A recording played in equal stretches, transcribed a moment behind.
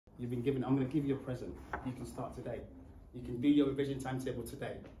You've been given, I'm going to give you a present. You can start today. You can do your revision timetable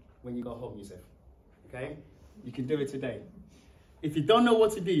today when you go home, Yusuf. Okay? You can do it today. If you don't know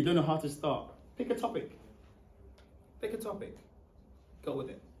what to do, you don't know how to start, pick a topic. Pick a topic. Go with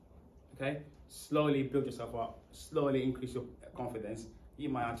it. Okay? Slowly build yourself up. Slowly increase your confidence. You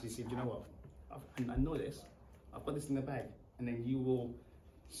might actually see, do you know what? I know this. I've got this in the bag. And then you will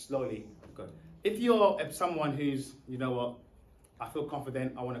slowly go. If you're someone who's, you know what, I feel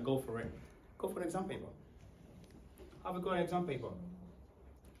confident, I want to go for it, go for an exam paper. Have a go at an exam paper.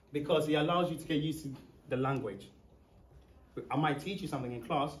 Because it allows you to get used to the language. I might teach you something in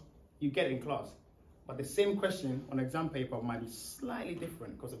class, you get it in class. But the same question on exam paper might be slightly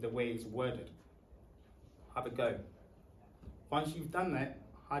different because of the way it's worded. Have a go. Once you've done that,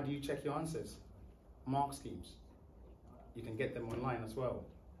 how do you check your answers? Mark schemes. You can get them online as well.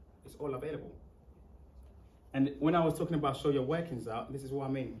 It's all available. And when I was talking about show your workings out, this is what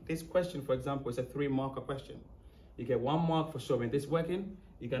I mean. This question, for example, is a 3-marker question. You get 1 mark for showing this working,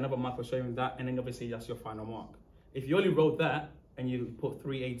 you get another mark for showing that, and then obviously that's your final mark. If you only wrote that and you put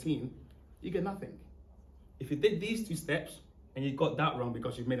 318, you get nothing. If you did these 2 steps and you got that wrong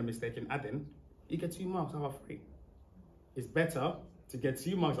because you made a mistake in adding, you get 2 marks out of 3. It's better to get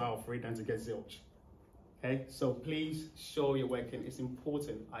 2 marks out of 3 than to get zilch. Okay, so please show your working. It's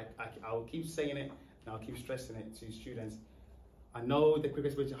important. I'll keep saying it and I'll keep stressing it to students. I know the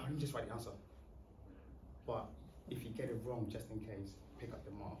quickest way to just write the answer. But if you get it wrong, just in case, pick up the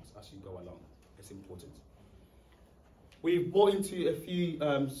marks as you go along. It's important. We've bought into a few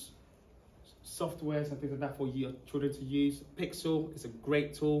softwares and things like that for your children to use. Pixel is a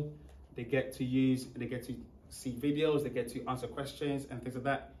great tool. They get to see videos, they get to answer questions and things like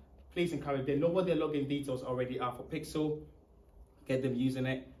that. Please encourage them. Know what their login details already are for Pixel. Get them using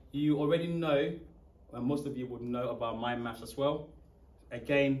it. You already know, and most of you would know about My Maths as well.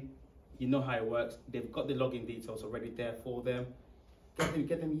 Again, you know how it works. They've got the login details already there for them.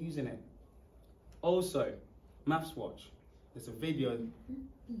 Get them using it. Also, Maths Watch. There's a video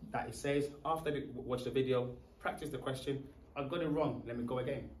that it says, after they watch the video, practice the question. I got it wrong, let me go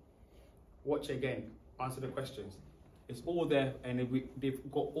again. Watch again, answer the questions. It's all there, and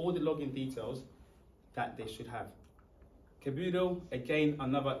they've got all the login details that they should have. Kabudo, again,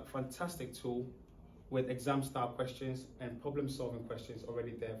 another fantastic tool with exam style questions and problem solving questions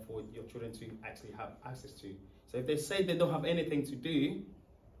already there for your children to actually have access to. So if they say they don't have anything to do,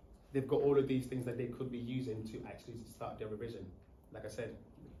 they've got all of these things that they could be using to actually start their revision. Like I said,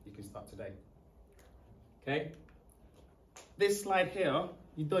 you can start today. Okay? This slide here,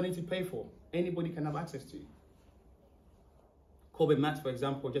 you don't need to pay for. Anybody can have access to. Corbett Maths, for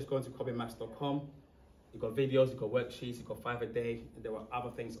example, just go into corbetmaths.com. You've got videos, you've got worksheets, you've got 5 a day, and there are other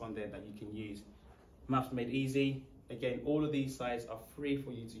things on there that you can use. Maths Made Easy. Again, all of these sites are free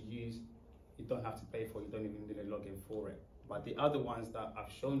for you to use. You don't have to pay for it, you don't even need a login for it. But the other ones that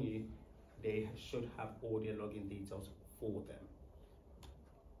I've shown you, they should have all their login details for them.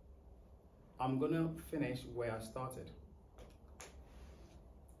 I'm gonna finish where I started.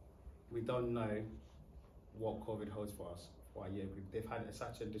 We don't know what COVID holds for us, for our year group. They've had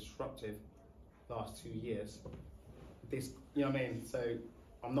such a disruptive last 2 years. This, you know what I mean? So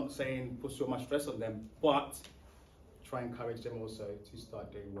I'm not saying put so much stress on them, but try and encourage them also to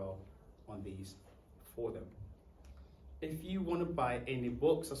start doing well on these for them. If you want to buy any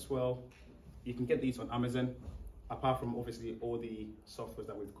books as well, you can get these on Amazon, apart from obviously all the softwares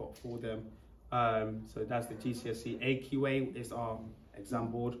that we've got for them. So that's the GCSE AQA is our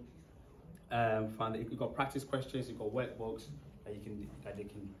exam board. You've got practice questions, you've got workbooks that they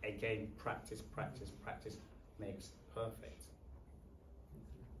can again practice makes perfect.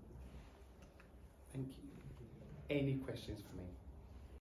 Thank you. Any questions for me?